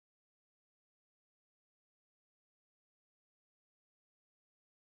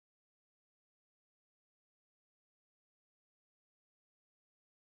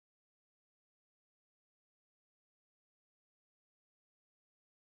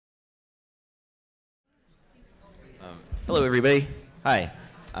Hello, everybody. Hi.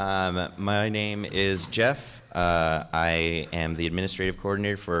 My name is Jeff. I am the administrative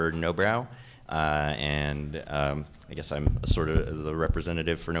coordinator for Nobrow, and I guess I'm sort of the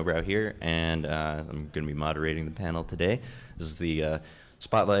representative for Nobrow here, and I'm going to be moderating the panel today. This is the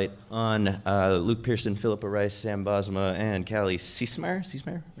spotlight on Luke Pearson, Philippa Rice, Sam Bosma, and Kali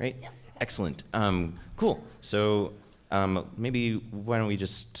Ciesemier, right? Yeah. Excellent. Cool. So maybe why don't we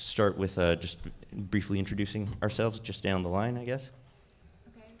just start with just briefly introducing ourselves just down the line, I guess?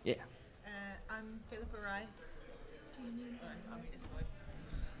 Okay. Yeah. I'm Philippa Rice. Do you need that? I'll read this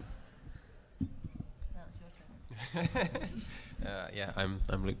one. That's your turn. Yeah, I'm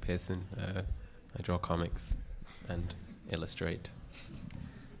Luke Pearson. I draw comics and illustrate.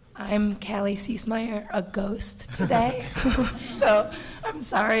 I'm Kali Ciesemier, a ghost today. So I'm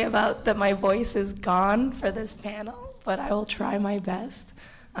sorry about that my voice is gone for this panel, but I will try my best.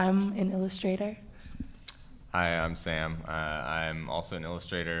 I'm an illustrator. Hi, I'm Sam. I'm also an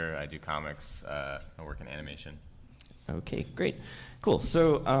illustrator. I do comics. I work in animation. Okay, great. Cool.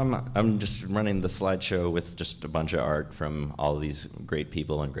 So I'm just running the slideshow with just a bunch of art from all of these great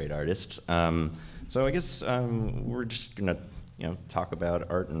people and great artists. So I guess we're just going to talk about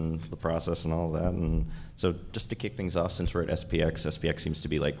art and the process and all that. And so just to kick things off, since we're at SPX seems to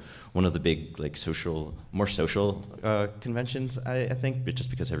be like one of the big more social conventions, I think, but just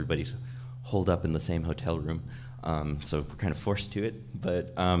because everybody's holed up in the same hotel room. So we're kind of forced to it.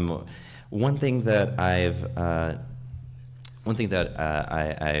 But one thing that I've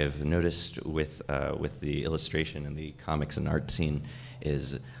noticed with the illustration and the comics and art scene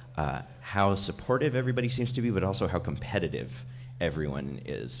is how supportive everybody seems to be, but also how competitive everyone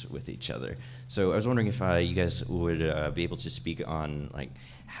is with each other. So I was wondering if you guys would be able to speak on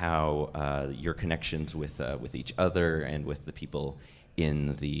how your connections with each other and with the people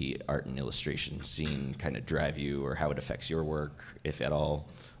in the art and illustration scene kind of drive you, or how it affects your work, if at all.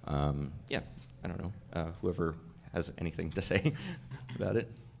 Yeah, I don't know. Whoever has anything to say about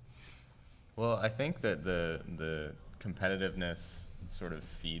it. Well, I think that the competitiveness sort of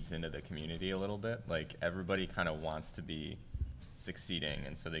feeds into the community a little bit. Like, everybody kind of wants to be succeeding,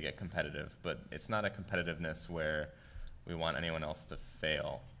 and so they get competitive. But it's not a competitiveness where we want anyone else to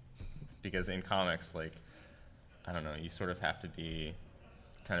fail. Because in comics, I don't know, you sort of have to be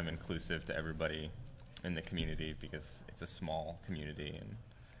kind of inclusive to everybody in the community, because it's a small community, and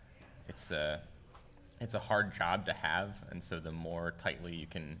it's a hard job to have, and so the more tightly you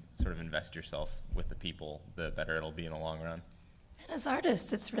can sort of invest yourself with the people, the better it'll be in the long run. And as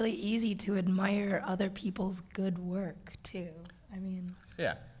artists, it's really easy to admire other people's good work, too. I mean...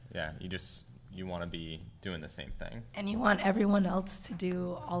 Yeah. You want to be doing the same thing. And you want everyone else to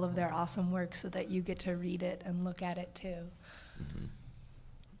do all of their awesome work so that you get to read it and look at it, too. Mm-hmm.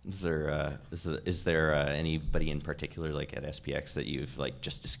 Is there anybody in particular, at SPX, that you've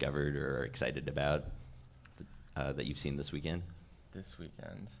just discovered or are excited about that you've seen this weekend? This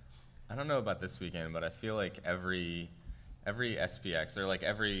weekend, I don't know about this weekend, but I feel like every SPX, or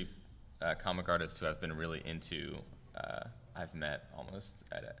every comic artist who I've been really into, I've met almost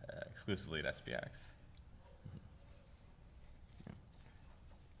exclusively at SPX.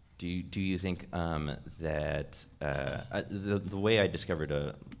 Do you think that the way I discovered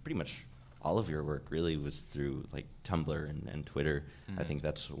pretty much all of your work really was through Tumblr and Twitter? Mm-hmm. I think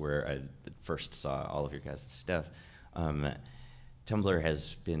that's where I first saw all of your guys' stuff. Tumblr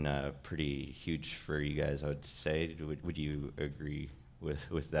has been pretty huge for you guys, I would say. Would you agree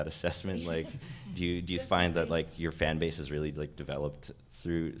with that assessment? Do you find that your fan base has really developed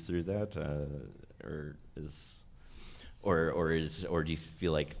through that, or do you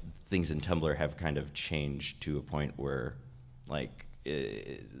feel like things in Tumblr have kind of changed to a point where I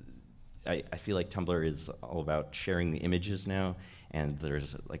feel like Tumblr is all about sharing the images now, and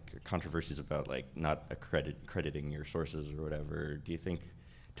there's controversies about not crediting your sources or whatever. Do you think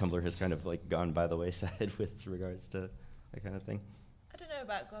Tumblr has kind of gone by the wayside with regards to that kind of thing? I don't know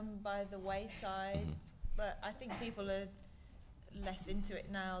about gone by the wayside, mm-hmm. but I think people are less into it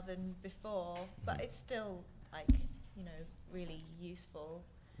now than before. But it's still really useful,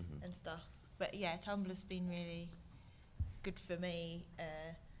 mm-hmm. and stuff. But yeah, Tumblr's been really good for me.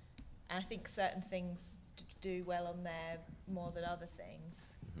 And I think certain things do well on there more than other things.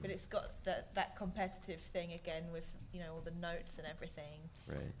 Mm-hmm. But it's got that competitive thing again with all the notes and everything.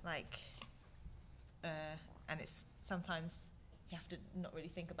 Right. And it's sometimes you have to not really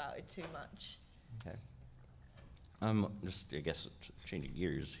think about it too much. Okay. Just I guess changing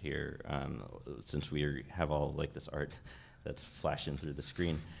gears here, since we have all this art that's flashing through the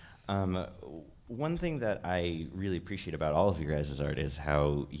screen. One thing that I really appreciate about all of you guys' art is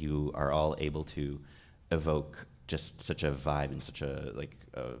how you are all able to evoke just such a vibe and such a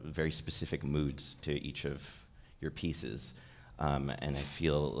very specific moods to each of your pieces, and I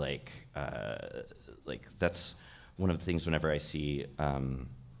feel like that's one of the things whenever I see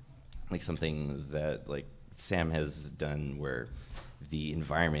like something that like Sam has done where the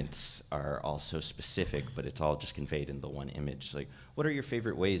environments are all so specific, but it's all just conveyed in the one image. Like, what are your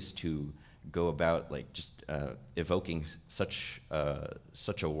favorite ways to go about like just evoking such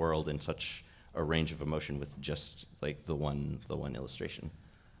a world and such a range of emotion with just like the one illustration?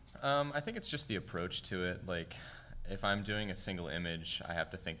 I think it's just the approach to it. Like, if I'm doing a single image, I have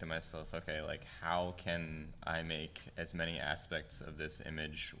to think to myself, okay, like, how can I make as many aspects of this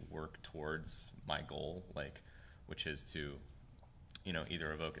image work towards my goal, like, which is to, you know,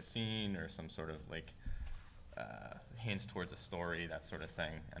 either evoke a scene or some sort of like hint towards a story, that sort of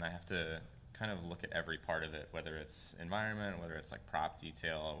thing. And I have to kind of look at every part of it, whether it's environment, whether it's like prop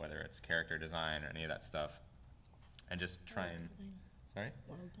detail, whether it's character design or any of that stuff, and just try and, sorry?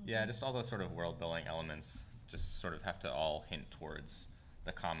 Yeah, just all those sort of world building elements just sort of have to all hint towards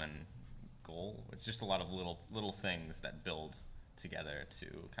the common goal. It's just a lot of little things that build together to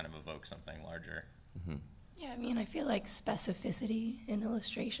kind of evoke something larger. Mm-hmm. Yeah, I mean, I feel like specificity in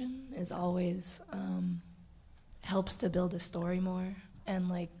illustration is always helps to build a story more, and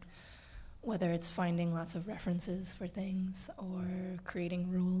like whether it's finding lots of references for things or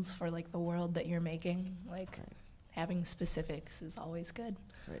creating rules for like the world that you're making, like having specifics is always good.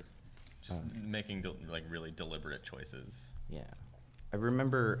 Right. Just making like really deliberate choices. Yeah. I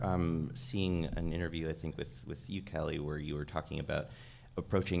remember seeing an interview, I think, with you, Kali, where you were talking about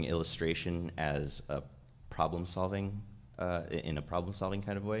approaching illustration as a problem-solving, in a problem-solving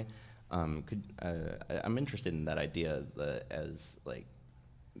kind of way. I'm interested in that idea as, like,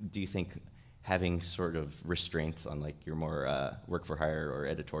 do you think having sort of restraints on, like, your more work-for-hire or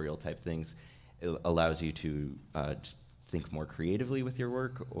editorial type things allows you to just think more creatively with your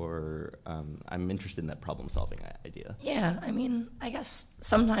work, or I'm interested in that problem-solving idea. Yeah, I mean, I guess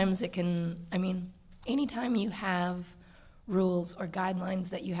sometimes it can, I mean, anytime you have rules or guidelines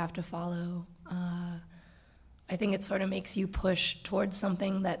that you have to follow, I think it sort of makes you push towards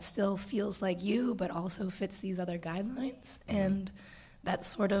something that still feels like you, but also fits these other guidelines. And that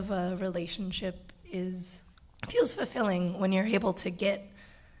sort of a relationship feels fulfilling when you're able to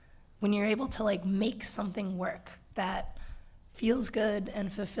like make something work that feels good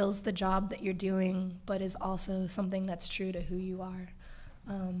and fulfills the job that you're doing, but is also something that's true to who you are.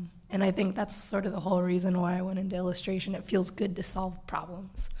 And I think that's sort of the whole reason why I went into illustration. It feels good to solve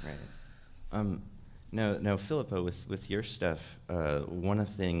problems. Right. Now, Philippa, with your stuff, one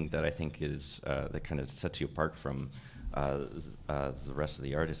thing that I think is that kind of sets you apart from the rest of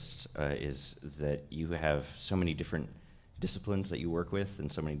the artists is that you have so many different disciplines that you work with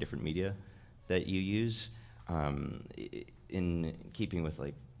and so many different media that you use. In keeping with,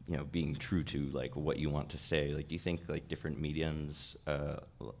 like, you know, being true to like what you want to say, like, do you think like different media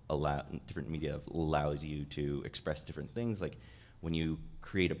allows you to express different things? Like, when you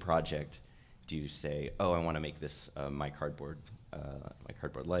create a project, do you say, oh, I want to make this my cardboard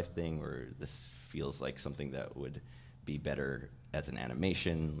life thing, or this feels like something that would be better as an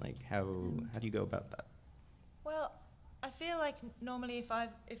animation? Like, how do you go about that? Well, I feel like normally if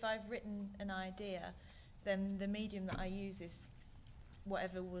I've written an idea, then the medium that I use is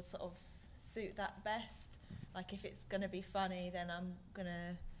whatever will sort of suit that best. Like, if it's going to be funny, then I'm going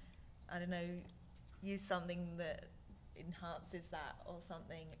to, I don't know, use something that enhances that or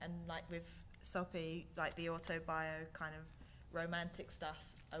something. And like with Soppy, like the autobio kind of romantic stuff,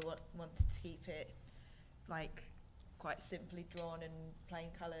 I wanted to keep it like quite simply drawn and plain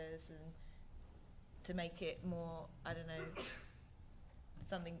colours, and to make it more, I don't know,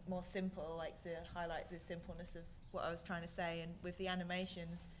 something more simple, like to highlight the simpleness of what I was trying to say. And with the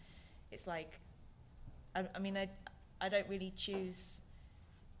animations, it's like, I mean, I don't really choose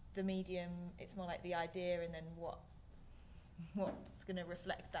the medium. It's more like the idea, and then what's going to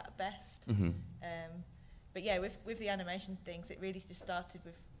reflect that best. Mm-hmm. But yeah, with the animation things, it really just started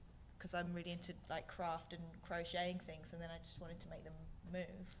with, because I'm really into like craft and crocheting things, and then I just wanted to make them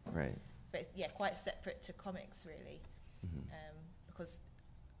move. Right. But it's, yeah, quite separate to comics, really. Mm-hmm. Because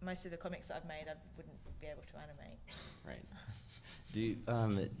most of the comics that I've made, I wouldn't be able to animate. Right.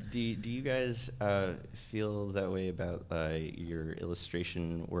 Do you guys feel that way about your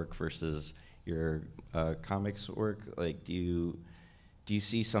illustration work versus your comics work? Like, do you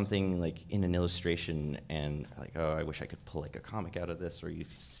see something like in an illustration and like, oh, I wish I could pull like a comic out of this, or you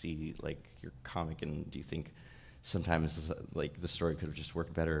see like your comic and do you think sometimes like the story could have just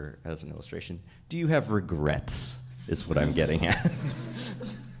worked better as an illustration? Do you have regrets, is what I'm getting at.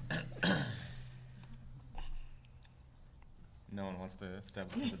 wants to step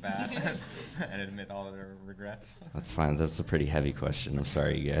up to the bat and admit all of their regrets. That's fine. That's a pretty heavy question. I'm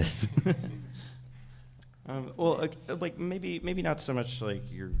sorry, you guys. Well, like maybe not so much like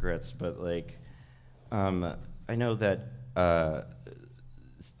your regrets, but like I know that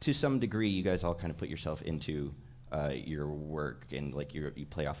to some degree you guys all kind of put yourself into your work, and like you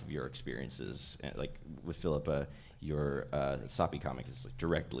play off of your experiences. And, like with Philippa, your Soppy comic is like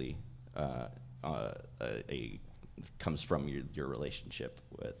directly comes from your relationship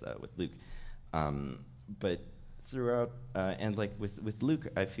with Luke, but throughout and like with Luke,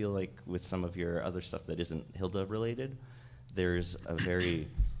 I feel like with some of your other stuff that isn't Hilda related, there's a very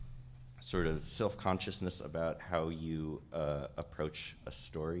sort of self-consciousness about how you approach a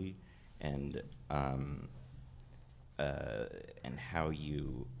story, and how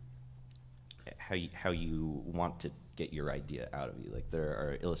you want to get your idea out of you. Like there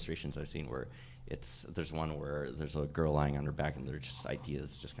are illustrations I've seen where there's one where there's a girl lying on her back and there's just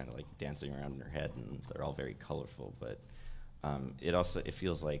ideas just kind of like dancing around in her head, and they're all very colorful, but it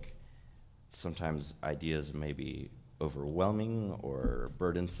feels like sometimes ideas may be overwhelming or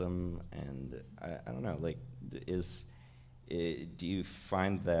burdensome, and I don't know, like do you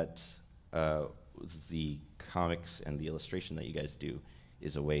find that the comics and the illustration that you guys do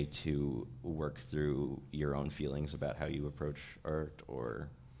is a way to work through your own feelings about how you approach art, or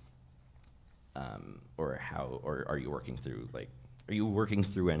are you working through, like, are you working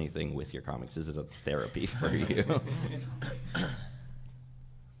through anything with your comics? Is it a therapy for you?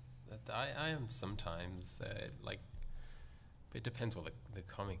 I am sometimes, like, it depends what the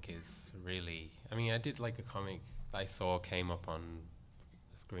comic is, really. I mean, I did like a comic I saw came up on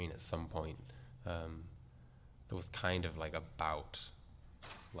the screen at some point. That was kind of like about,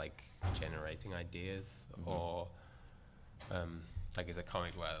 like, generating ideas, or like it's a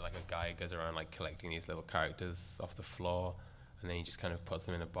comic where like a guy goes around like collecting these little characters off the floor, and then he just kind of puts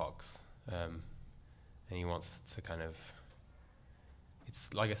them in a box, and he wants to kind of,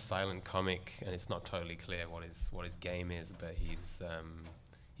 it's like a silent comic, and it's not totally clear what his game is, but he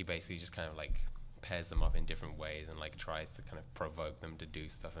basically just kind of like pairs them up in different ways and like tries to kind of provoke them to do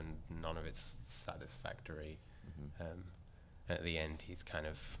stuff, and none of it's satisfactory. At the end, he's kind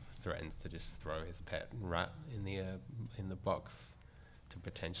of threatens to just throw his pet rat in the box to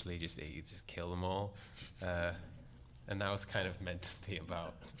potentially just kill them all, and that was kind of meant to be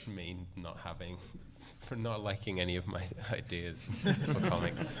about me not liking any of my ideas for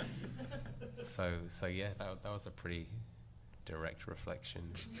comics. So yeah, that was a pretty direct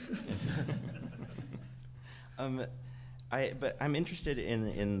reflection. But I'm interested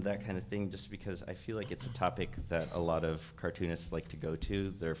in that kind of thing just because I feel like it's a topic that a lot of cartoonists like to go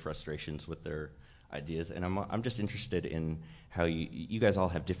to, their frustrations with their ideas, and I'm just interested in how you guys all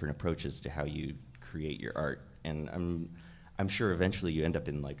have different approaches to how you create your art, and I'm sure eventually you end up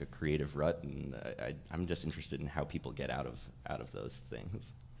in like a creative rut, and I'm just interested in how people get out of those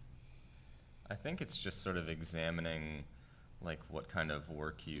things. I think it's just sort of examining like what kind of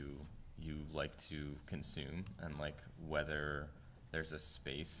work you like to consume, and like whether there's a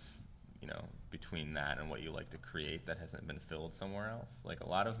space, you know, between that and what you like to create that hasn't been filled somewhere else. Like a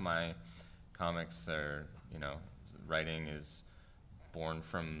lot of my comics are, you know, writing is born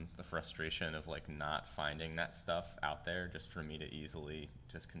from the frustration of like not finding that stuff out there just for me to easily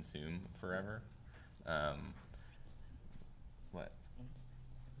just consume forever.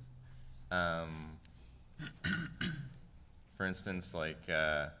 For instance, like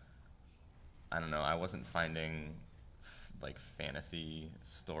I don't know, I wasn't finding like fantasy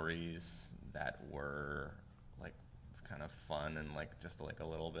stories that were like kind of fun and like just like a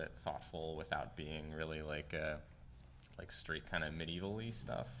little bit thoughtful without being really like straight kind of medieval-y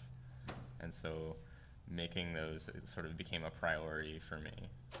stuff. And so making those, it sort of became a priority for me.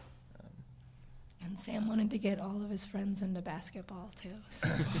 And Sam wanted to get all of his friends into basketball too. So.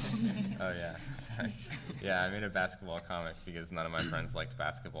 Oh yeah, yeah. I made a basketball comic because none of my friends liked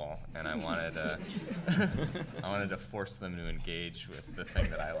basketball, and I wanted to force them to engage with the thing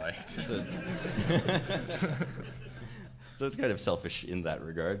that I liked. So it's kind of selfish in that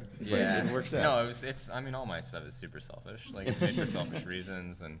regard. Yeah, it works out. No, it's. I mean, all my stuff is super selfish. Like it's made for selfish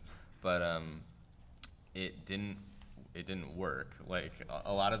reasons, but it didn't work. Like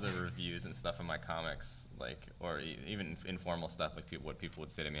a lot of the reviews and stuff in my comics, like, or even informal stuff, like what people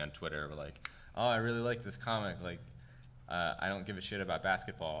would say to me on Twitter, were like, "Oh, I really like this comic. Like, I don't give a shit about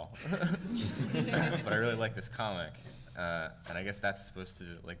basketball, but I really like this comic." And I guess that's supposed to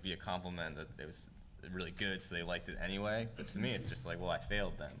like be a compliment that it was really good, so they liked it anyway. But to me, it's just like, well, I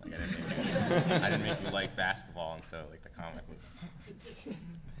failed then. Like I didn't make you like basketball, and so like the comic was a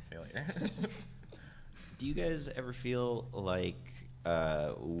failure. Do you guys ever feel like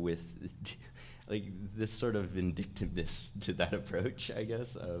with like this sort of vindictiveness to that approach, I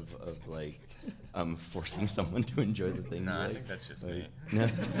guess, of like forcing someone to enjoy the thing? No, like, I think that's just me. No.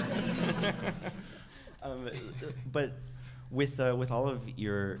 But with all of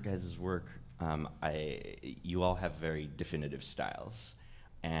your guys' work, you all have very definitive styles,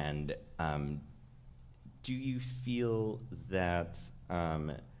 and do you feel that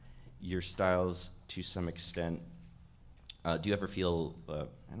your styles, to some extent, do you ever feel, I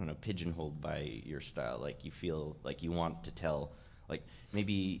don't know, pigeonholed by your style? Like you feel like you want to tell, like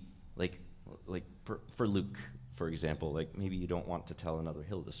maybe, like for Luke, for example, like maybe you don't want to tell another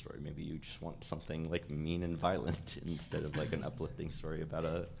Hilda story. Maybe you just want something like mean and violent instead of like an uplifting story about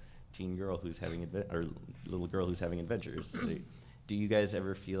a teen girl who's having or little girl who's having adventures. Like, do you guys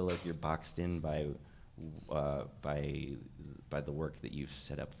ever feel like you're boxed in by the work that you've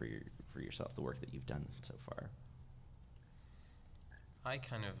set up for yourself, the work that you've done so far? I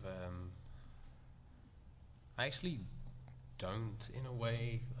kind of, I actually don't, in a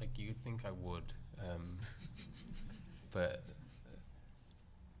way, like you'd think I would, but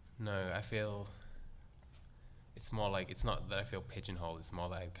no, I feel it's more like, it's not that I feel pigeonholed, it's more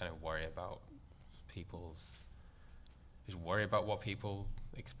that I kind of worry about what people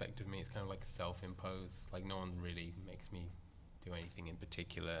expect of me. It's kind of like self-imposed, like no one really makes me do anything in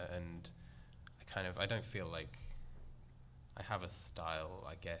particular, and I don't feel like I have a style,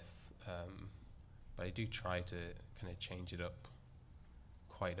 I guess, but I do try to kind of change it up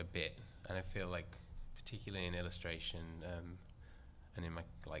quite a bit, and I feel like, particularly in illustration and in my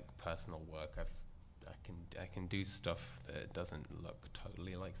like personal work, I can do stuff that doesn't look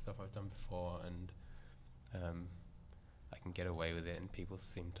totally like stuff I've done before, and I can get away with it, and people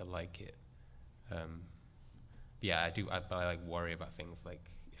seem to like it. Yeah, I do. But I like worry about things like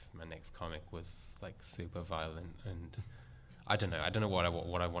if my next comic was like super violent, and I don't know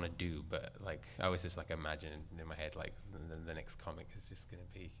what I want to do, but like I always just like imagine in my head like the next comic is just going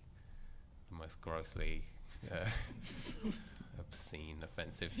to be the most grossly obscene,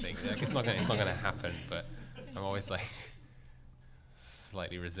 offensive thing. Like it's not gonna happen, but I'm always like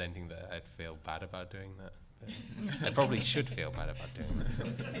slightly resenting that I'd feel bad about doing that. I probably should feel bad about doing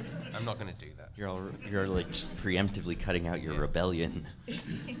that. I'm not going to do that. You're like just preemptively cutting out your rebellion.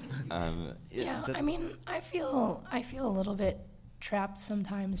 Yeah, I mean, I feel a little bit trapped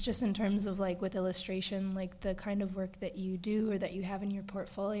sometimes, just in terms of like with illustration, like the kind of work that you do or that you have in your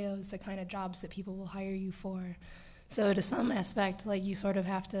portfolio is the kind of jobs that people will hire you for. So to some aspect, like you sort of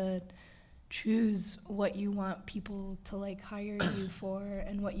have to choose what you want people to like hire you for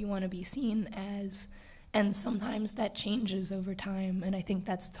and what you want to be seen as. And sometimes that changes over time, and I think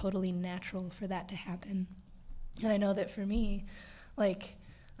that's totally natural for that to happen. And I know that for me, like,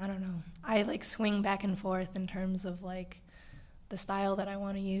 I don't know, I like swing back and forth in terms of like the style that I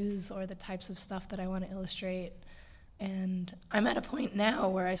want to use or the types of stuff that I want to illustrate. And I'm at a point now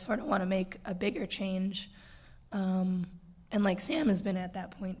where I sort of want to make a bigger change. And like Sam has been at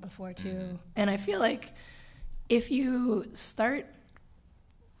that point before too. And I feel like if you start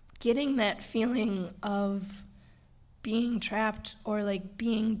getting that feeling of being trapped or like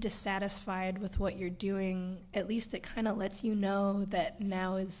being dissatisfied with what you're doing, at least it kind of lets you know that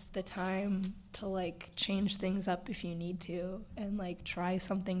now is the time to like change things up if you need to and like try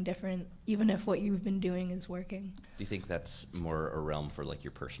something different, even if what you've been doing is working. Do you think that's more a realm for like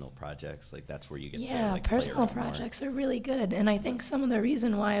your personal projects? Like that's where you get to like personal play around projects are really good. And I think some of the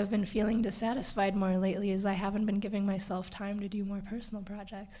reason why I've been feeling dissatisfied more lately is I haven't been giving myself time to do more personal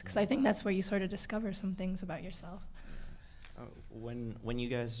projects, because I think that's where you sort of discover some things about yourself. When you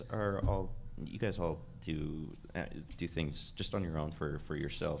guys all do things just on your own for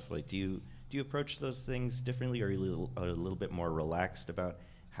yourself, like do you approach those things differently, or are you a little bit more relaxed about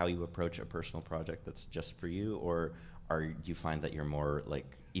how you approach a personal project that's just for you, or do you find that you're more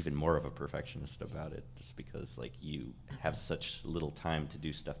like even more of a perfectionist about it just because like you have such little time to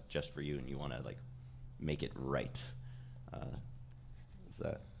do stuff just for you and you want to like make it right? Is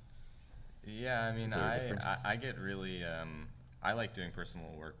that? Yeah, I mean, I get really, I like doing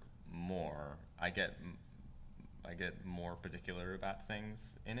personal work more. I get more particular about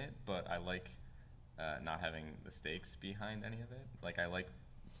things in it, but I like not having the stakes behind any of it. Like, I like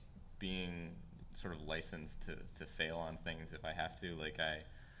being sort of licensed to fail on things if I have to. Like, I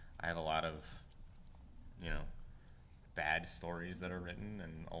have a lot of, bad stories that are written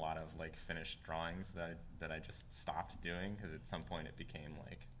and a lot of, like, finished drawings that I just stopped doing because at some point it became,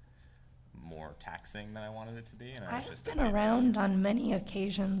 like, more taxing than I wanted it to be. And I was I've just been afraid around on many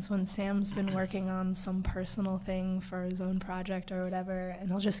occasions when Sam's been working on some personal thing for his own project or whatever, and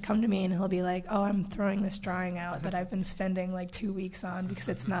he'll just come to me and he'll be like, oh, I'm throwing this drawing out that I've been spending like 2 weeks on because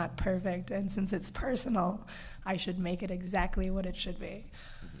it's not perfect, and since it's personal, I should make it exactly what it should be.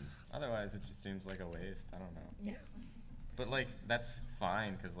 Otherwise, it just seems like a waste. I don't know. Yeah. But like that's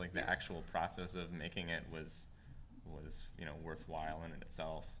fine because like the actual process of making it was you know worthwhile in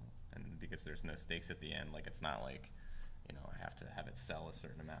itself, and because there's no stakes at the end, like it's not like you know I have to have it sell a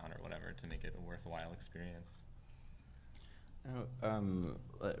certain amount or whatever to make it a worthwhile experience. Now,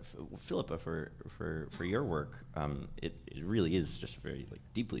 Philippa, for your work, it really is just very like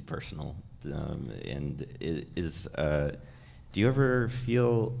deeply personal, and it is. Do you ever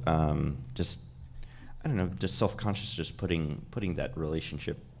feel just I don't know, just self-conscious, just putting that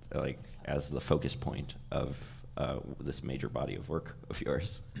relationship like as the focus point of this major body of work of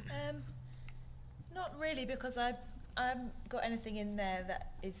yours? Not really, because I haven't got anything in there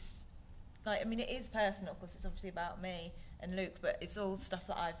that is like, I mean, it is personal because it's obviously about me and Luke, but it's all stuff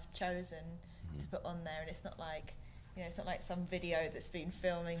that I've chosen to put on there, and it's not like, you know, it's not like some video that's been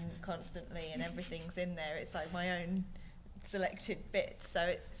filming constantly and everything's in there. It's like my own selected bits,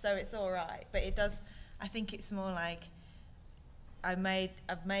 so it's all right. But it does. I think it's more like I've made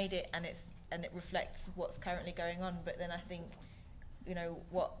it, and it reflects what's currently going on. But then I think, you know,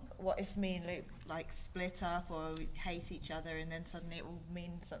 what if me and Luke like split up or we hate each other, and then suddenly it will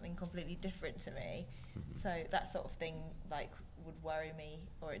mean something completely different to me. So that sort of thing like would worry me,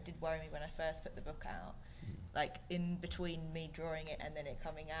 or it did worry me when I first put the book out, like in between me drawing it and then it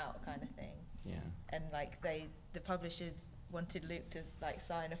coming out kind of thing. Yeah. And like the publishers wanted Luke to like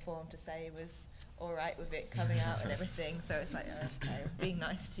sign a form to say he was all right with it coming out and everything, so it's like, okay, being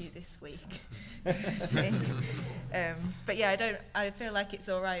nice to you this week. But yeah, I feel like it's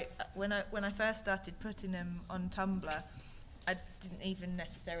all right. When I first started putting them on Tumblr, I didn't even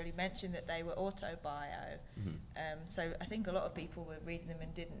necessarily mention that they were autobio. So I think a lot of people were reading them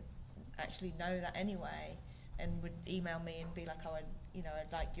and didn't actually know that anyway, and would email me and be like, oh, I'd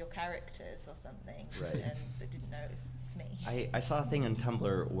like your characters or something. Right. And they didn't know it's me. I saw a thing on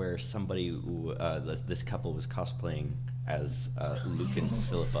Tumblr where somebody, this couple was cosplaying as Luke and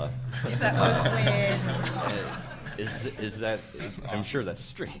Philippa. That was weird. Is that? I'm sure that's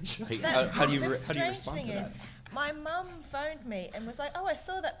strange. Like, That's how do you the respond strange to thing that? is, my mum phoned me and was like, oh, I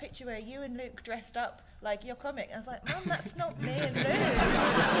saw that picture where you and Luke dressed up like your comic. And I was like, Mum, that's not me and Luke.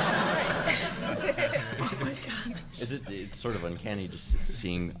 Oh my God. It's sort of uncanny just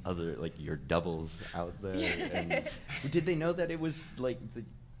seeing other, like, your doubles out there. Yes. And did they know that it was, like,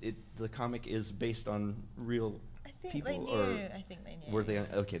 the comic is based on real I think people? they knew. Or I think they knew. were they,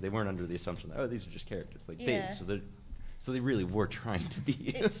 okay, they weren't under the assumption that, oh, these are just characters. Like, Yeah. so they really were trying to be.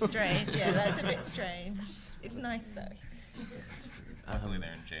 It's strange, yeah, that's a bit strange. It's nice, though. Luckily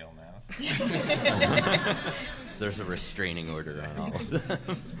they're in jail now. So. There's a restraining order on all of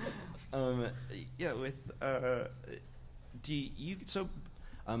them. Yeah, with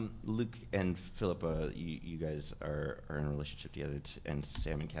Luke and Philippa, you guys are in a relationship together, and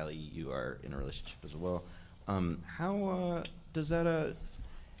Sam and Kali, you are in a relationship as well. How does that?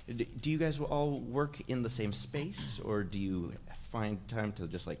 Do you guys all work in the same space, or do you find time to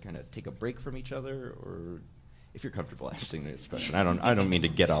just like kind of take a break from each other, or? If you're comfortable answering this question, I don't mean to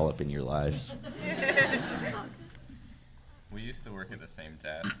get all up in your lives. We used to work at the same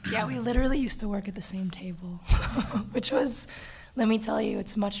desk. Yeah, we literally used to work at the same table, which was, let me tell you,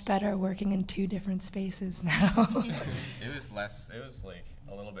 it's much better working in 2 different spaces now. It was like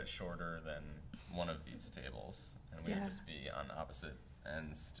a little bit shorter than one of these tables, and we would just be on opposite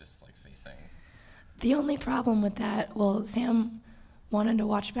ends, just like facing. The only problem with that, well, Sam wanted to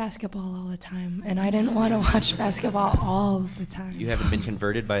watch basketball all the time, and I didn't want to watch basketball all the time. You haven't been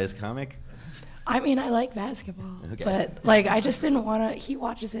converted by his comic? I mean, I like basketball, Okay. but like I just didn't want to. He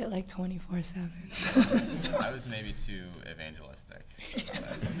watches it like 24/7. I was maybe too evangelistic.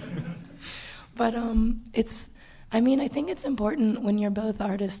 But I mean, I think it's important when you're both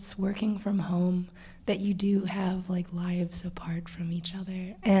artists working from home that you do have like lives apart from each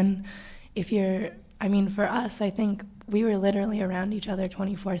other. And I mean, for us, I think we were literally around each other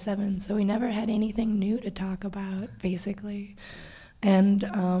 24/7, so we never had anything new to talk about, basically. And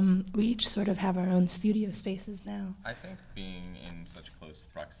we each sort of have our own studio spaces now. I think being in such close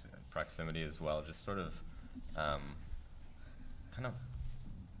proximity as well just sort of kind of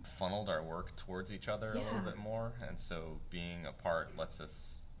funneled our work towards each other a little bit more, and so being apart lets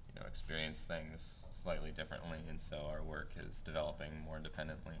us, experience things slightly differently, and so our work is developing more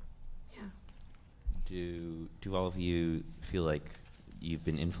independently. Yeah. Do all of you feel like you've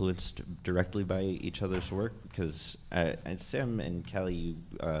been influenced directly by each other's work? Because Sam and Kali,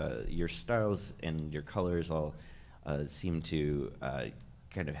 your styles and your colors all seem to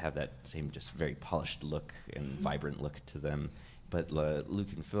kind of have that same just very polished look and vibrant look to them. But Luke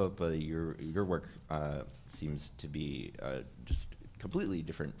and Philippa, your work seems to be just completely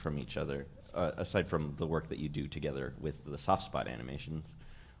different from each other, aside from the work that you do together with the soft spot animations.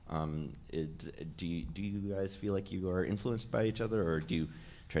 Do you guys feel like you are influenced by each other, or do you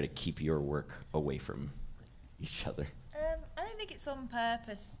try to keep your work away from each other? I don't think it's on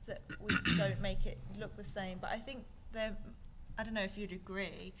purpose that we don't make it look the same, but I think I don't know if you'd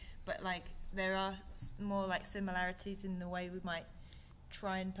agree, but like there are more like similarities in the way we might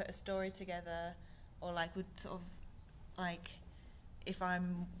try and put a story together, or like would sort of like if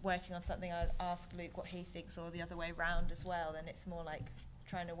I'm working on something, I'd ask Luke what he thinks, or the other way round as well, and it's more like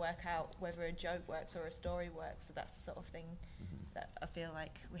trying to work out whether a joke works or a story works. So that's the sort of thing that I feel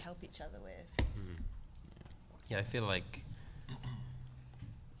like we help each other with. Yeah, I feel like,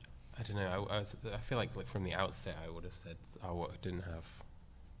 I don't know, I feel like from the outset I would have said our work didn't have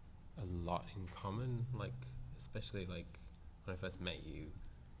a lot in common, like especially like when I first met you.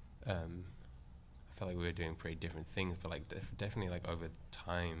 I felt like we were doing pretty different things, but like definitely like over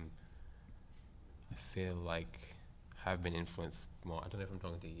time I feel like have been influenced more. I don't know if I'm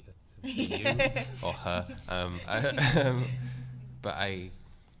talking to you or her, but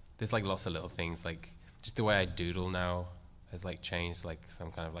there's like lots of little things, like just the way I doodle now has like changed, like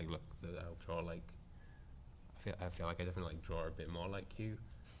some kind of like look that I'll draw. Like I feel like I definitely like draw a bit more like you,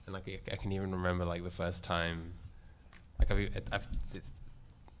 and like I can even remember like the first time, like I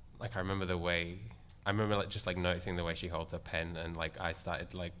remember the way, I remember like just like noticing the way she holds her pen, and like I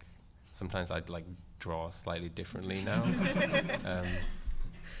started like sometimes I'd like draw slightly differently now,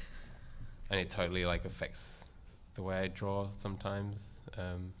 and it totally like affects the way I draw sometimes.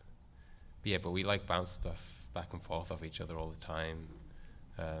 But we like bounce stuff back and forth off each other all the time,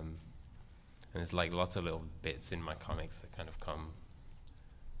 and there's like lots of little bits in my comics that kind of come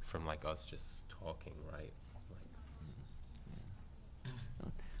from like us just talking, right?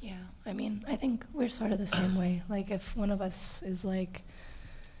 Yeah, I mean, I think we're sort of the same way. Like if one of us is like,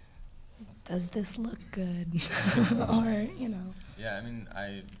 does this look good? Or, you know. Yeah, I mean,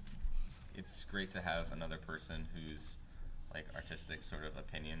 it's great to have another person who's like artistic sort of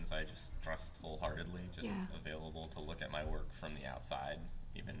opinions I just trust wholeheartedly, just available to look at my work from the outside,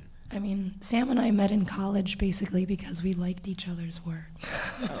 even. I mean, Sam and I met in college basically because we liked each other's work.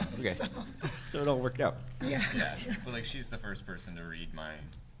 Oh, okay. So it all worked out. Yeah. Yeah, but like she's the first person to read my,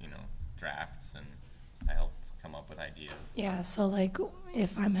 drafts, and I help come up with ideas. Yeah, so like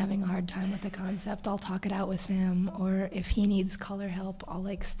if I'm having a hard time with the concept, I'll talk it out with Sam, or if he needs color help, I'll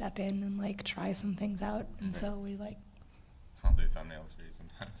like step in and like try some things out. And so we like, I'll do thumbnails for you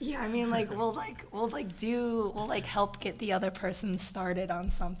sometimes. yeah, I mean, like we'll help get the other person started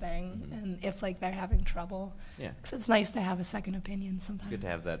on something, and if like they're having trouble, because it's nice to have a second opinion sometimes. It's good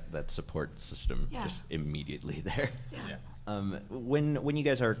to have that support system just immediately there. Yeah. When you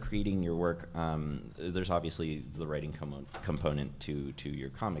guys are creating your work, there's obviously the writing component to your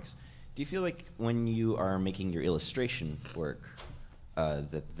comics. Do you feel like when you are making your illustration work,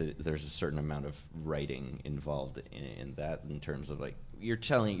 that there's a certain amount of writing involved in that, in terms of like you're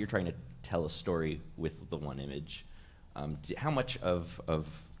trying to tell a story with the one image? How much of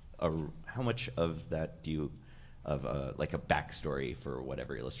that do you like a backstory for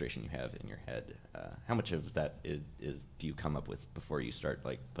whatever illustration you have in your head? How much of that do you come up with before you start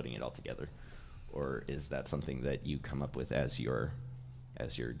like putting it all together, or is that something that you come up with as you're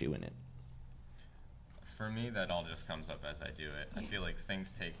doing it? For me, that all just comes up as I do it. I feel like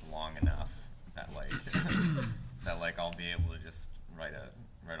things take long enough that like I'll be able to just write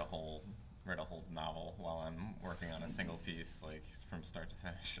a whole novel while I'm working on a single piece, like from start to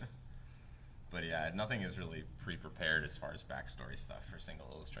finish. But yeah, nothing is really pre-prepared as far as backstory stuff for single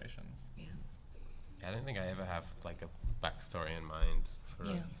illustrations. Yeah, I don't think I ever have like a backstory in mind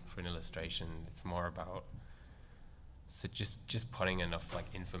for an illustration. It's more about just putting enough like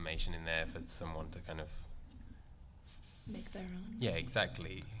information in there for someone to kind of make their own. Yeah,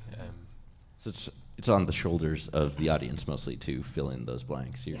 exactly. So it's on the shoulders of the audience mostly to fill in those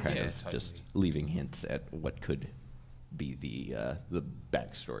blanks. You're kind of totally. just leaving hints at what could be the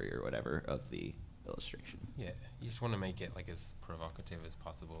backstory or whatever of the illustration. Yeah, you just want to make it like as provocative as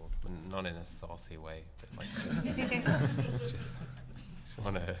possible, but not in a saucy way. But like just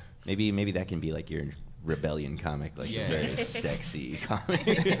want to. Maybe that can be like your rebellion comic, like a very sexy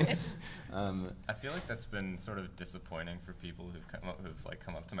comic. I feel like that's been sort of disappointing for people who've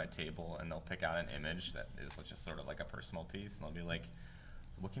come up to my table and they'll pick out an image that is just sort of like a personal piece, and they'll be like,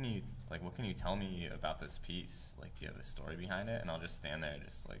 what can you tell me about this piece? Like, do you have a story behind it? And I'll just stand there,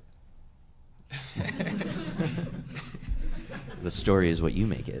 just like. The story is what you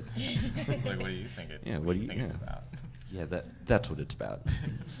make it. Like, what do you think it's? Yeah, what do you think it's about? Yeah, that's what it's about.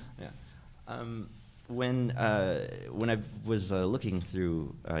 Yeah. When I was looking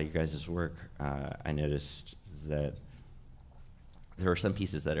through your guys' work, I noticed that there are some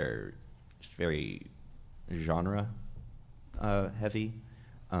pieces that are just very genre heavy.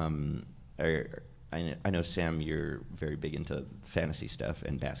 I know, Sam, you're very big into fantasy stuff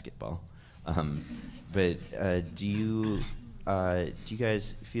and basketball. But do you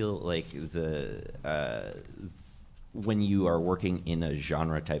guys feel like when you are working in a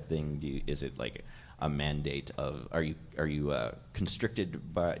genre type thing, is it like a mandate of, are you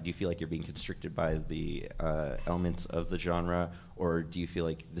constricted by, do you feel like you're being constricted by the elements of the genre, or do you feel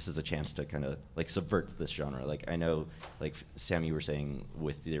like this is a chance to kind of like subvert this genre? Like, I know, like Sam, you were saying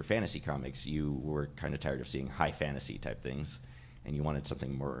with your fantasy comics, you were kind of tired of seeing high fantasy type things, and you wanted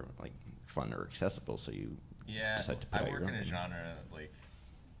something more like fun or accessible, so you decided to put out your own. I work in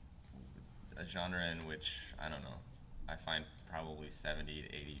a genre in which, I don't know, I find probably 70 to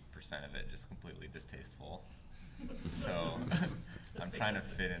 80% of it just completely distasteful. So I'm trying to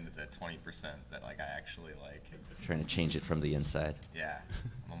fit into the 20% that like I actually like. Trying to change it from the inside. Yeah,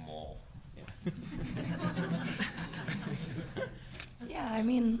 I'm a mole. Yeah. Yeah, I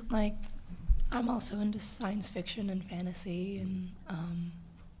mean, like, I'm also into science fiction and fantasy, and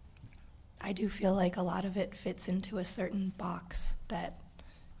I do feel like a lot of it fits into a certain box that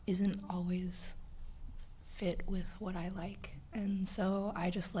isn't always fit with what I like. And so I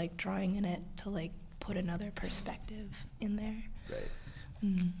just like drawing in it to like put another perspective in there. Right.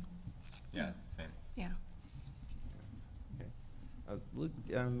 Yeah, same. Yeah. Okay. Luke,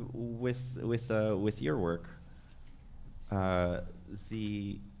 with your work,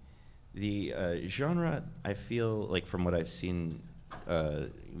 the genre, I feel like from what I've seen,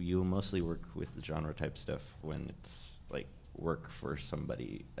 you mostly work with the genre type stuff when it's like work for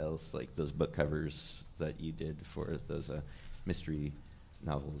somebody else, like those book covers that you did for those mystery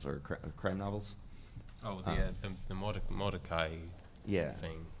novels or crime novels. Oh, the Mordecai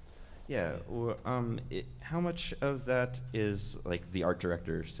thing. Yeah. How much of that is like the art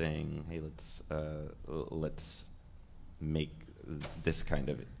director saying, "Hey, let's make this kind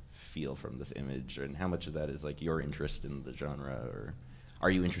of feel from this image," and how much of that is like your interest in the genre, or are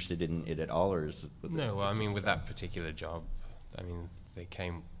you interested in it at all, or is it? No, well, I mean, with that particular job, I mean, they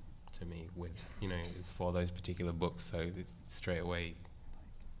came to me with, it was for those particular books, so it's straight away,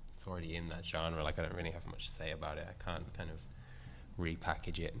 it's already in that genre. Like, I don't really have much to say about it. I can't kind of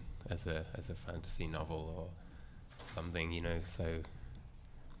repackage it as a fantasy novel or something, so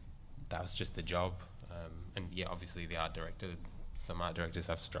that was just the job. And yeah, obviously the art director, some art directors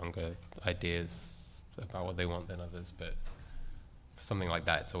have stronger ideas about what they want than others, but for something like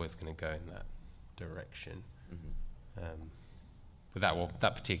that, it's always going to go in that direction. Mm-hmm. But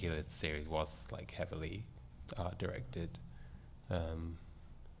that particular series was like heavily art directed.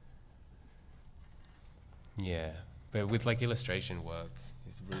 Yeah, but with like illustration work,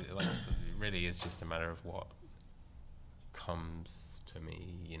 it really is just a matter of what comes to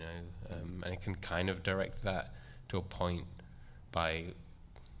me, and I can kind of direct that to a point by,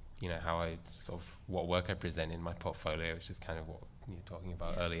 how I sort of, what work I present in my portfolio, which is kind of what you were talking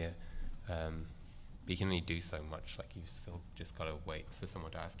about earlier. But you can only do so much. Like, you've still just got to wait for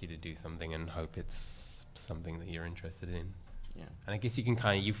someone to ask you to do something and hope it's something that you're interested in. Yeah. And I guess I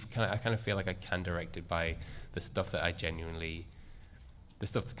kind of feel like I can direct it by the stuff that I genuinely, the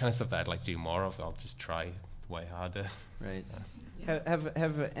kind of stuff that I'd like to do more of. I'll just try way harder. Right.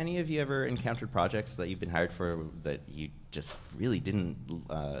 Have any of you ever encountered projects that you've been hired for that you just really didn't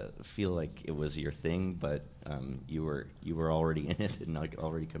feel like it was your thing, but you were already in it and like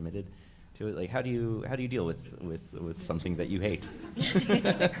already committed to it? Like, how do you deal with something that you hate?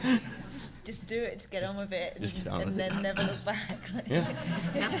 Just do it, get on with it, and then never look back. Yeah.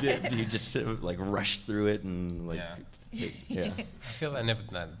 Do you just like rush through it and like? Yeah. I feel that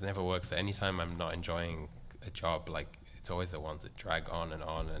never works. Anytime I'm not enjoying a job, like, it's always the ones that drag on, and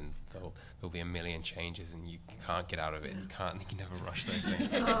there'll be a million changes, and you can't get out of it. You never rush those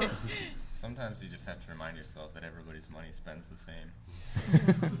things. Sometimes you just have to remind yourself that everybody's money spends the same.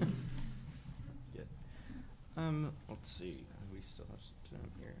 Good. Let's see. We still have some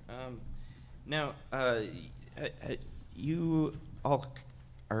time here. Now, you all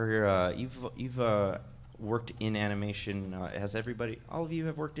are you've worked in animation. Has all of you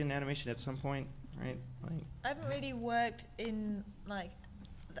have worked in animation at some point, right? Like, I haven't really worked in like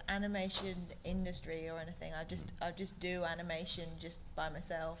the animation industry or anything. I just do animation just by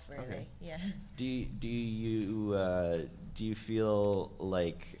myself, really. Okay. Yeah. Do you feel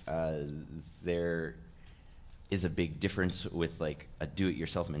like there is a big difference with like a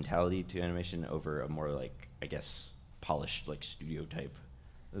do-it-yourself mentality to animation over a more like, I guess, polished like studio type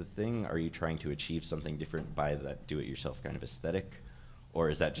thing? Are you trying to achieve something different by that do-it-yourself kind of aesthetic, or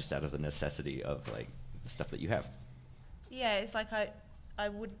is that just out of the necessity of like the stuff that you have? Yeah, it's like I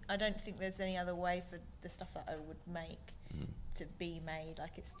don't think there's any other way for the stuff that I would make to be made.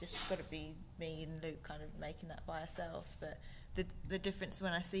 Like, it's just got to be me and Luke kind of making that by ourselves. But the difference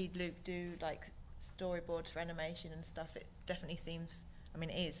when I see Luke do like storyboards for animation and stuff, it definitely seems, I mean,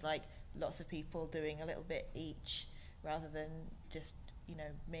 it is like lots of people doing a little bit each rather than just, you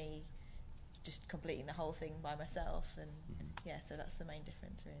know, me just completing the whole thing by myself. And yeah, so that's the main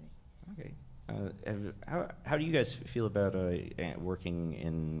difference, really. Okay. How do you guys feel about working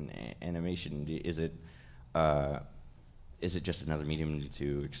in animation? Is it just another medium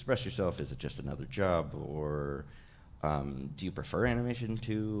to express yourself? Is it just another job? Or do you prefer animation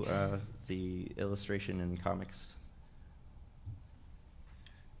to the illustration and comics?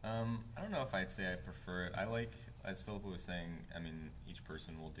 I don't know if I'd say I prefer it. I like, as Philippa was saying, I mean, each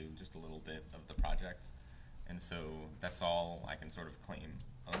person will do just a little bit of the project. And so that's all I can sort of claim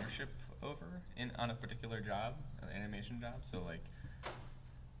ownership over on a particular job, an animation job. So like,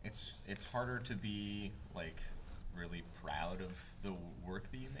 it's harder to be like really proud of the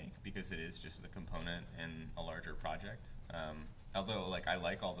work that you make because it is just a component in a larger project. Although like I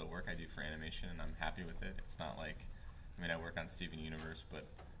like all the work I do for animation and I'm happy with it. It's not like, I mean, I work on Steven Universe, but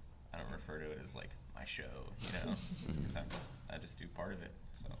I don't refer to it as like my show, you know, because I just do part of it.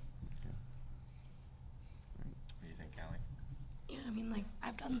 So, what do you think, Kali? Yeah, I mean, like,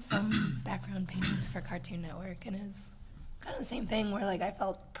 I've done some background paintings for Cartoon Network, and it was kind of the same thing where, like, I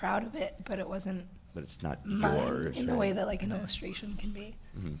felt proud of it, but it wasn't But it's not mine yours, in the right? way that, like, an illustration can be.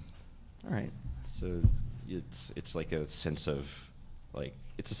 All right. So it's like a sense of, like,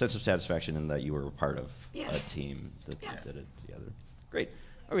 it's a sense of satisfaction in that you were a part of a team that did it together. Great.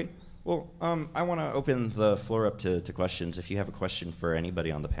 Okay. Well, I want to open the floor up to questions. If you have a question for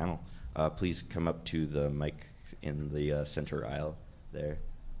anybody on the panel, please come up to the mic in the center aisle there.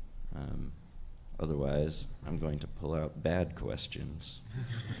 Otherwise, I'm going to pull out bad questions.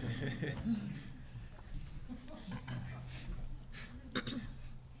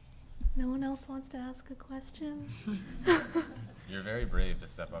 No one else wants to ask a question? You're very brave to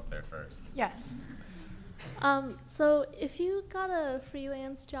step up there first. Yes. So if you got a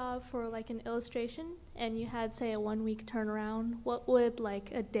freelance job for like an illustration and you had, say, a 1 week turnaround, what would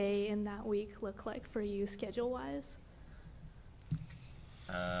like a day in that week look like for you schedule-wise?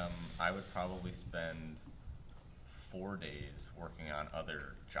 I would probably spend 4 days working on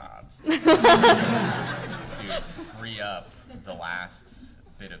other jobs to free up the last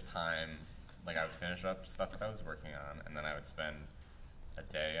bit of time. Like, I would finish up stuff that I was working on, and then I would spend a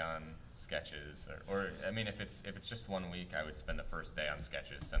day on sketches, or I mean, if it's just 1 week, I would spend the first day on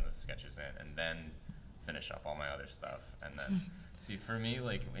sketches, send the sketches in, and then finish up all my other stuff. And then, see, for me,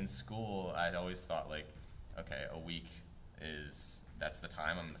 like in school, I'd always thought like, okay, a week that's the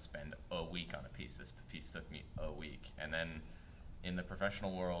time I'm gonna spend a week on a piece. This piece took me a week. And then in the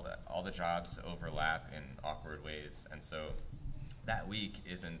professional world, all the jobs overlap in awkward ways, and so that week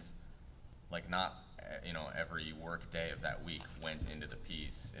isn't like, not you know, every work day of that week went into the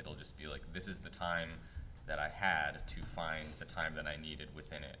piece. It'll just be like, this is the time that I had to find the time that I needed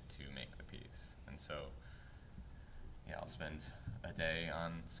within it to make the piece. And so, yeah, I'll spend a day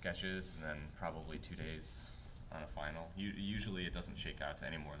on sketches and then probably 2 days on a final. Usually it doesn't shake out to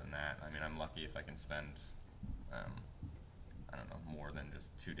any more than that. I mean, I'm lucky if I can spend, I don't know, more than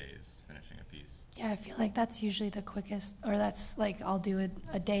just 2 days finishing a piece. Yeah, I feel like that's usually the quickest, or that's like, I'll do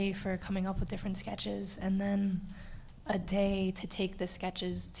a day for coming up with different sketches, and then a day to take the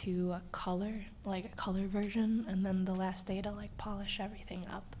sketches to a color version, and then the last day to like polish everything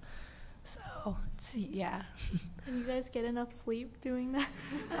up. So, it's, yeah. Can you guys get enough sleep doing that?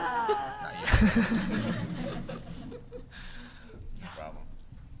 Not yet. No problem.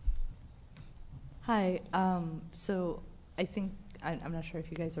 Hi. So I think I'm not sure if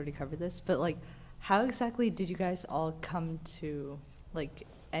you guys already covered this, but like, how exactly did you guys all come to like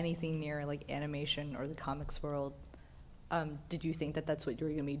anything near like animation or the comics world? Did you think that that's what you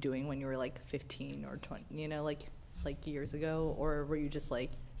were gonna be doing when you were like 15 or 20? You know, like years ago, or were you just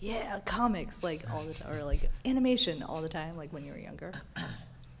like, yeah, comics like all the time, or like animation all the time, like when you were younger?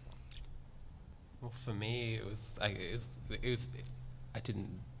 Well, for me, it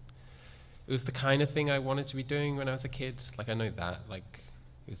was the kind of thing I wanted to be doing when I was a kid. Like, I know that, like,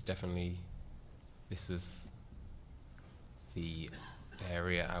 it was definitely, this was the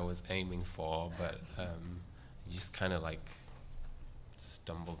area I was aiming for, but just kind of like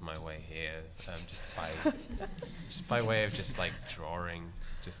stumbled my way here, just by way of just like drawing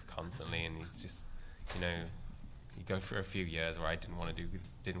just constantly, and you just, you know, you go for a few years where I didn't want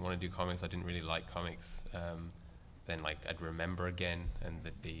to do comics. I didn't really like comics. Then like I'd remember again, and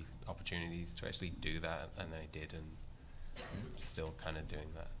there'd be opportunities to actually do that, and then I did, and I'm still kind of doing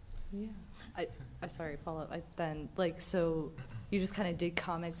that. Yeah. I sorry, follow up. Then, like, so you just kind of did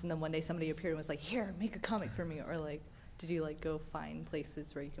comics, and then one day somebody appeared and was like, here, make a comic for me, or like, did you like go find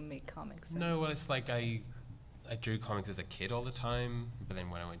places where you can make comics? No, well, it's like I drew comics as a kid all the time, but then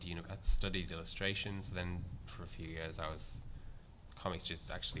when I went to university, I studied illustration, so then for a few years comics just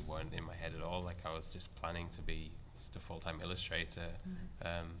actually weren't in my head at all. Like I was just planning to be just a full-time illustrator,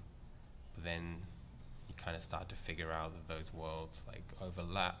 but then you kind of start to figure out that those worlds like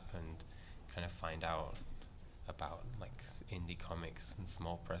overlap, and kind of find out about like indie comics and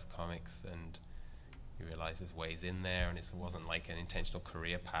small press comics, and you realize there's ways in there, and it wasn't like an intentional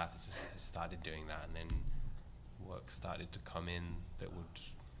career path. It's just I started doing that, and then work started to come in that would,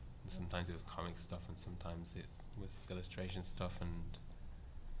 sometimes it was comic stuff and sometimes it was illustration stuff, and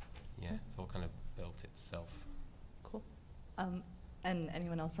yeah, it's all kind of built itself. Cool. And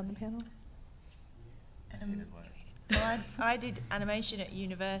anyone else on the panel? Well, I did animation at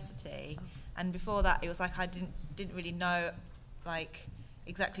university, and before that it was like I didn't really know like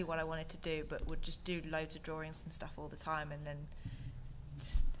exactly what I wanted to do, but would just do loads of drawings and stuff all the time, and then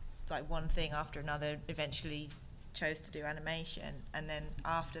just like one thing after another eventually chose to do animation, and then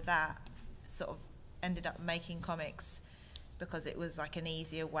after that sort of ended up making comics because it was like an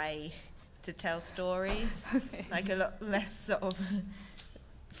easier way to tell stories, like a lot less sort of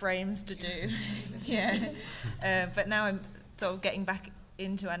frames to do. But now I'm sort of getting back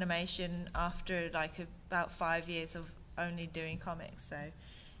into animation after like about 5 years of only doing comics, so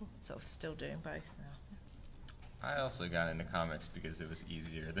sort of still doing both now. I also got into comics because it was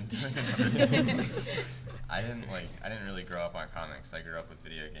easier than doing another. I didn't really grow up on comics. I grew up with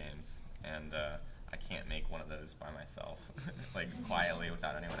video games, and I can't make one of those by myself, like quietly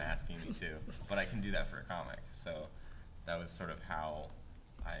without anyone asking me to. But I can do that for a comic. So that was sort of how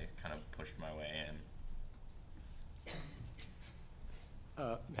I kind of pushed my way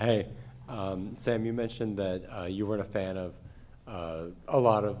in. Hey, Sam, you mentioned that you weren't a fan of a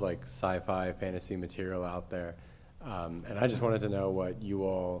lot of like sci-fi fantasy material out there, and I just wanted to know what you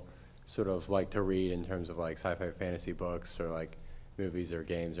all sort of like to read in terms of like sci-fi fantasy books or like movies or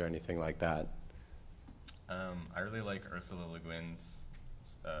games or anything like that. I really like Ursula Le Guin's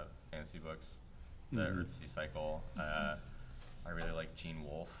fantasy books, the Earthsea Cycle. I really like Gene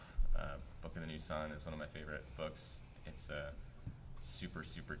Wolfe, Book of the New Sun is one of my favorite books. It's a super,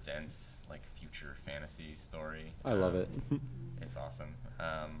 super dense, like future fantasy story. I love it. It's awesome.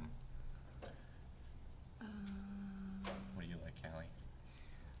 What do you like, Kali?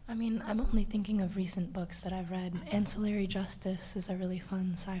 I mean, I'm only thinking of recent books that I've read. Ancillary Justice is a really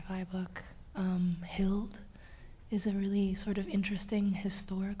fun sci-fi book. Hilda is a really sort of interesting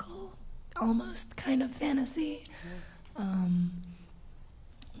historical, almost kind of fantasy. What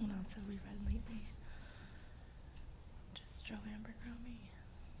else have we read lately? Just Joe Abercrombie.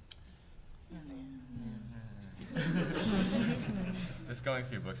 Just going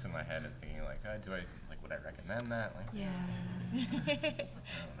through books in my head and thinking like, would I recommend that? Like, Yeah. I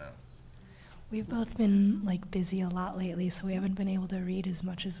don't know. We've both been like busy a lot lately, so we haven't been able to read as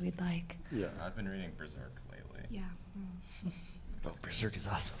much as we'd like. Yeah. I've been reading Berserk lately. Yeah. Oh, Berserk is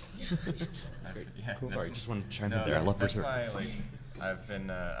awesome. Yeah, Cool. Sorry, just wanted to chime in no, there. I love that's Berserk. I've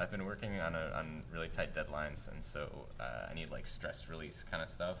been working on really tight deadlines, and so I need like stress release kind of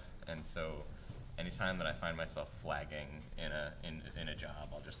stuff. And so anytime that I find myself flagging in a job,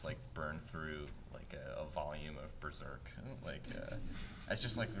 I'll just like burn through like a volume of Berserk. Like it's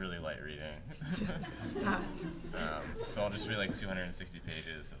just like really light reading. So I'll just read like 260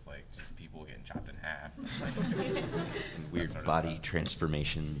 pages of like just people getting chopped in half. And weird sort of body stuff.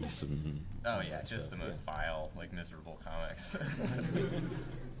 transformations. And Oh yeah, just the most vile, like miserable comics.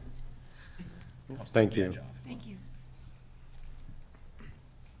 Helps Thank take the you. edge off. Thank you.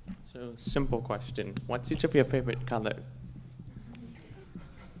 So, simple question. What's each of your favorite color? Do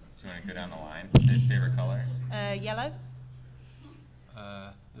you want to go down the line? Favorite color? Yellow.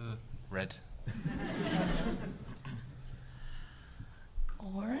 Red.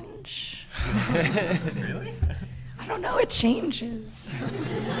 Orange? Really? I don't know, it changes.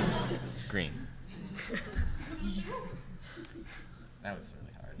 Green. That was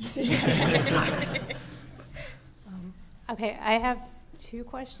really hard. Okay, I have 2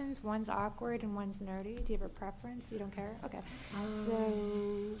 questions. One's awkward and one's nerdy. Do you have a preference? You don't care? Okay. So,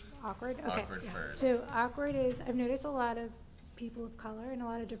 awkward? Okay. Awkward first. So, awkward is, I've noticed a lot of people of color and a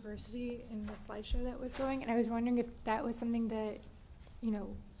lot of diversity in the slideshow that was going, and I was wondering if that was something that, you know,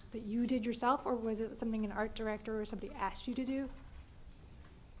 that you did yourself, or was it something an art director or somebody asked you to do?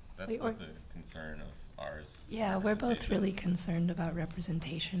 That's both a concern of ours. Yeah, we're both really concerned about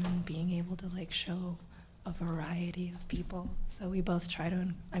representation and being able to like show a variety of people. So we both try to,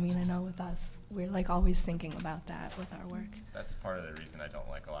 I mean, I know with us, we're like always thinking about that with our work. That's part of the reason I don't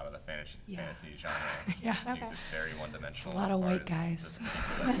like a lot of the fantasy genre. Yeah. Just because it's very one-dimensional. It's a lot of white guys.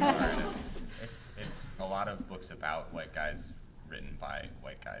 It's a lot of books about white guys written by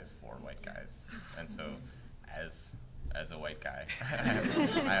white guys for white guys. And so as a white guy,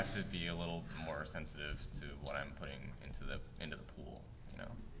 I have to be a little more sensitive to what I'm putting into the pool, you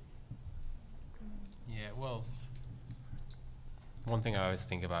know. Yeah, well, one thing I always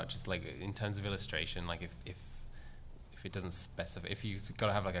think about, just like in terms of illustration, like if it doesn't specify, if you've got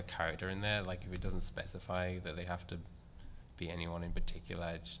to have like a character in there, like if it doesn't specify that they have to be anyone in particular,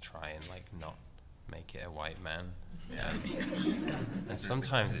 I just try and like not make it a white man. Yeah. And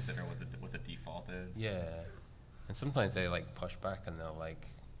sometimes it's consider what the default is. Yeah. And sometimes they like push back and they'll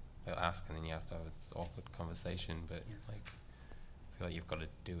ask, and then you have to have this awkward conversation, but like I feel like you've got to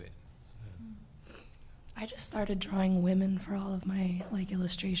do it. I just started drawing women for all of my like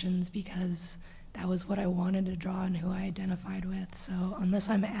illustrations because that was what I wanted to draw and who I identified with. So unless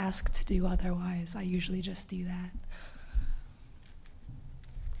I'm asked to do otherwise, I usually just do that.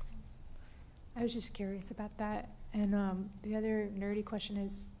 I was just curious about that. And the other nerdy question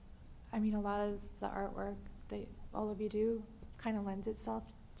is, I mean, a lot of the artwork that all of you do kind of lends itself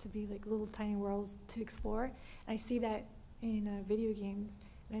to be like little tiny worlds to explore. And I see that in video games.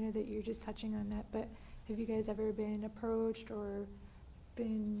 And I know that you're just touching on that, but have you guys ever been approached or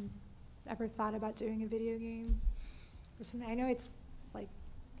ever thought about doing a video game? I know it's like,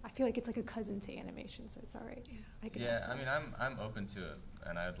 I feel like it's like a cousin to animation, so it's all right. Yeah, I mean, I'm open to it,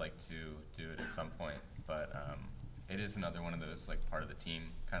 and I'd like to do it at some point, but it is another one of those like part of the team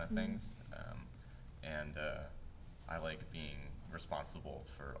kind of things, and I like being responsible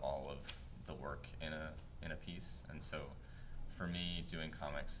for all of the work in a piece, and so for me, doing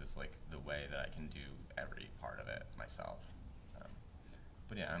comics is like the way that I can do every part of it myself.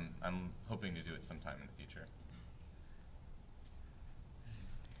 But yeah, I'm hoping to do it sometime in the future.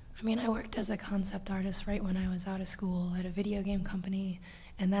 I mean, I worked as a concept artist right when I was out of school at a video game company,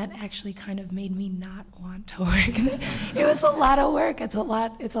 and that actually kind of made me not want to work there. It was a lot of work. It's a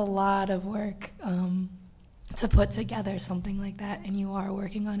lot of work to put together something like that, and you are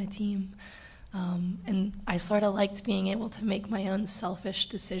working on a team. And I sort of liked being able to make my own selfish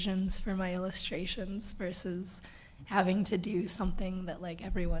decisions for my illustrations versus having to do something that like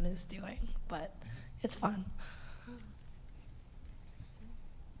everyone is doing, but it's fun.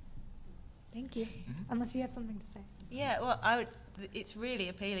 Thank you. Unless you have something to say. Yeah, well, it's really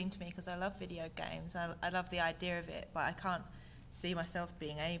appealing to me because I love video games. I love the idea of it, but I can't see myself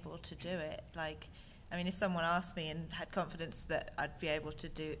being able to do it. Like, I mean, if someone asked me and had confidence that I'd be able to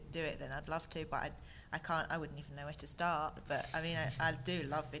do it, then I'd love to, but I can't, I wouldn't even know where to start. But I mean, I do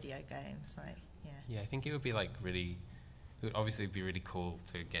love video games, like, yeah. Yeah, I think it would be like really, it would obviously be really cool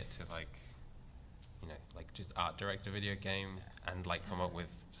to get to like, you know, like just art direct a video game and like come up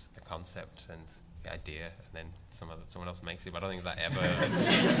with just the concept and the idea, and then someone else makes it. But I don't think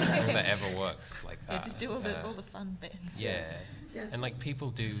that ever works like that. Yeah, just do all the fun bits. Yeah. And like people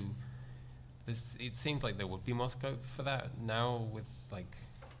do. It seems like there would be more scope for that now with like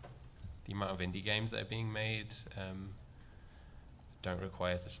the amount of indie games that are being made. Don't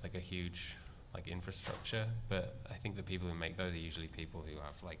require such like a huge like infrastructure, but I think the people who make those are usually people who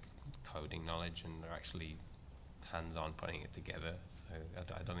have like coding knowledge and are actually hands-on putting it together. So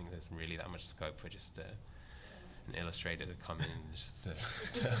I don't think there's really that much scope for just an illustrator to come in and just to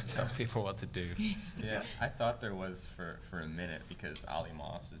tell people what to do. Yeah, I thought there was for a minute because Ollie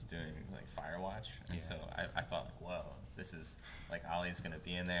Moss is doing like Firewatch, and so I thought like, whoa, this is like Ollie's gonna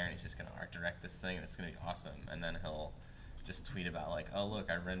be in there and he's just gonna art direct this thing and it's gonna be awesome. And then he'll just tweet about like, oh look,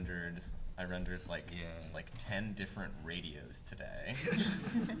 I rendered like 10 different radios today,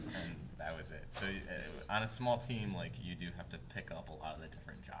 and that was it. So on a small team, like you do have to pick up a lot of the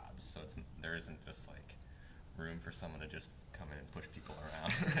different jobs. So there isn't just like room for someone to just come in and push people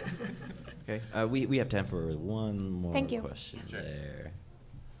around. Okay, we have time for one more question. Sure. There.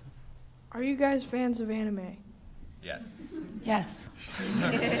 Are you guys fans of anime? Yes. Yes.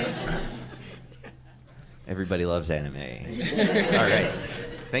 Everybody loves anime. All right.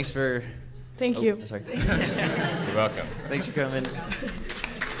 Thanks for Thank Oh, you. Sorry. You're welcome. Thanks for coming.